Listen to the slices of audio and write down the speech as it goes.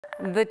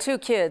The two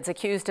kids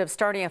accused of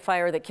starting a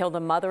fire that killed a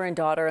mother and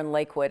daughter in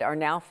Lakewood are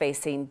now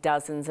facing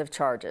dozens of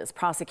charges.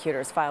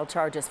 Prosecutors filed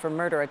charges for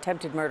murder,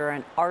 attempted murder,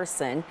 and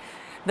arson.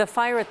 The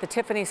fire at the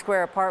Tiffany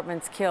Square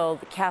Apartments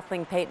killed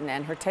Kathleen Payton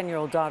and her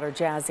 10-year-old daughter,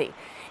 Jazzy.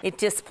 It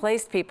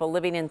displaced people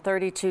living in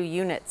 32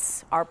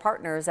 units. Our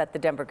partners at the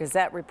Denver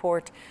Gazette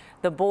report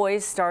the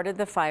boys started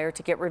the fire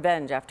to get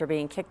revenge after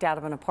being kicked out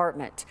of an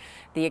apartment.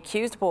 The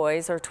accused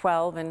boys are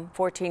 12 and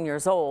 14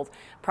 years old.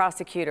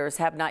 Prosecutors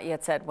have not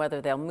yet said whether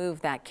they'll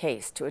move that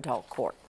case to adult court.